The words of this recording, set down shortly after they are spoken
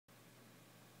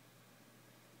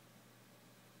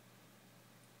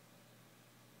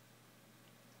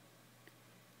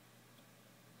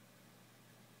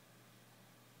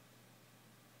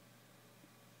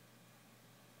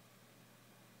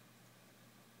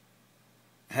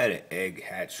I had an egg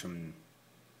hatch from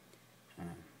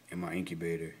in my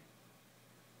incubator,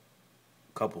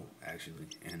 couple actually,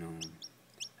 and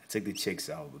I took the chicks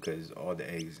out because all the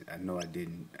eggs. I know I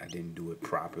didn't do it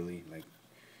properly, like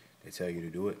they tell you to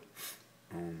do it.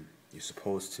 You're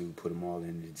supposed to put them all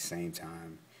in at the same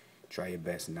time. Try your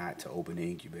best not to open the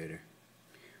incubator,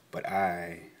 but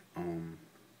I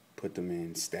put them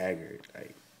in staggered,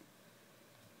 like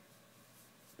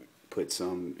put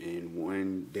some in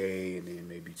one day, and then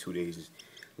maybe 2 days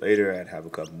later I'd have a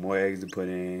couple more eggs to put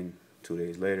in. 2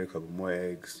 days later, a couple more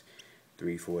eggs.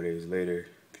 3, 4 days later,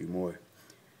 a few more.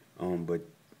 But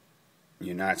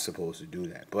you're not supposed to do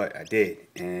that. But I did,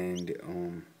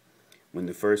 and when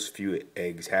the first few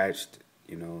eggs hatched,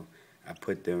 I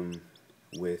put them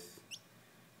with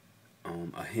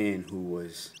a hen who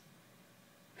was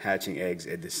hatching eggs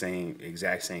at the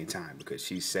exact same time because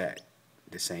she sat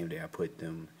the same day I put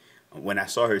them. When I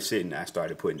saw her sitting, I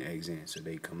started putting eggs in, so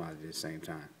they come out at the same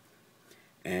time.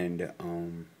 And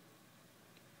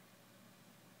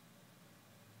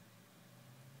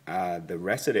the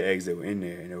rest of the eggs that were in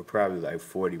there, and there were probably like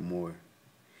 40 more,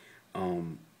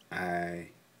 I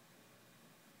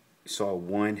saw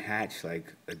one hatch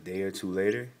like a day or two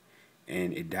later,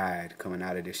 and it died coming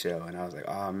out of the shell. And I was like,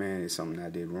 oh man, it's something I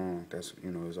did wrong. That's,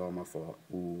 it's all my fault.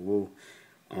 Ooh,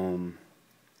 ooh.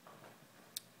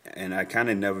 And I kind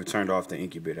of never turned off the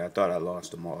incubator. I thought I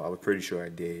lost them all. I was pretty sure I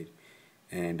did.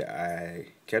 And I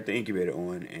kept the incubator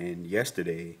on, and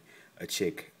yesterday a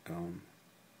chick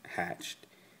hatched.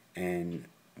 And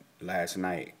last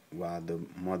night, while the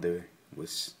mother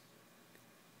was,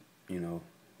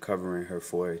 covering her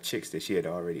for chicks that she had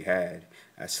already had,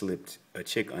 I slipped a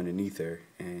chick underneath her,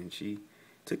 and she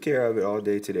took care of it all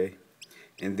day today.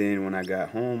 And then when I got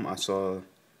home, also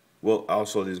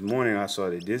this morning I saw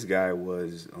that this guy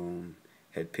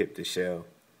had pipped the shell.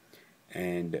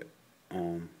 And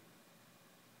when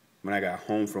I got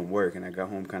home from work, and I got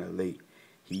home kind of late,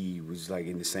 he was like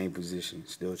in the same position,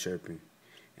 still chirping.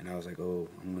 And I was like, oh,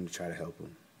 I'm going to try to help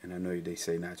him. And I know they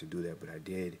say not to do that, but I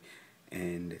did.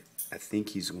 And I think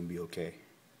he's going to be okay.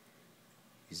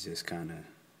 He's just kind of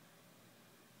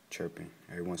chirping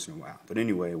every once in a while. But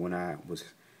anyway, when I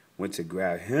went to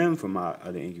grab him from my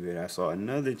other incubator, I saw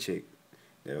another chick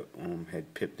that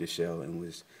had pipped the shell and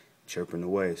was chirping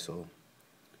away. So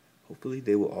hopefully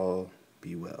they will all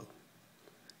be well.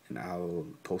 And I'll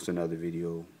post another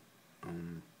video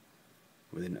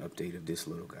with an update of this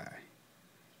little guy.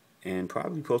 And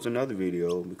probably post another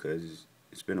video because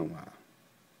it's been a while.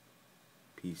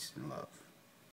 Peace and love.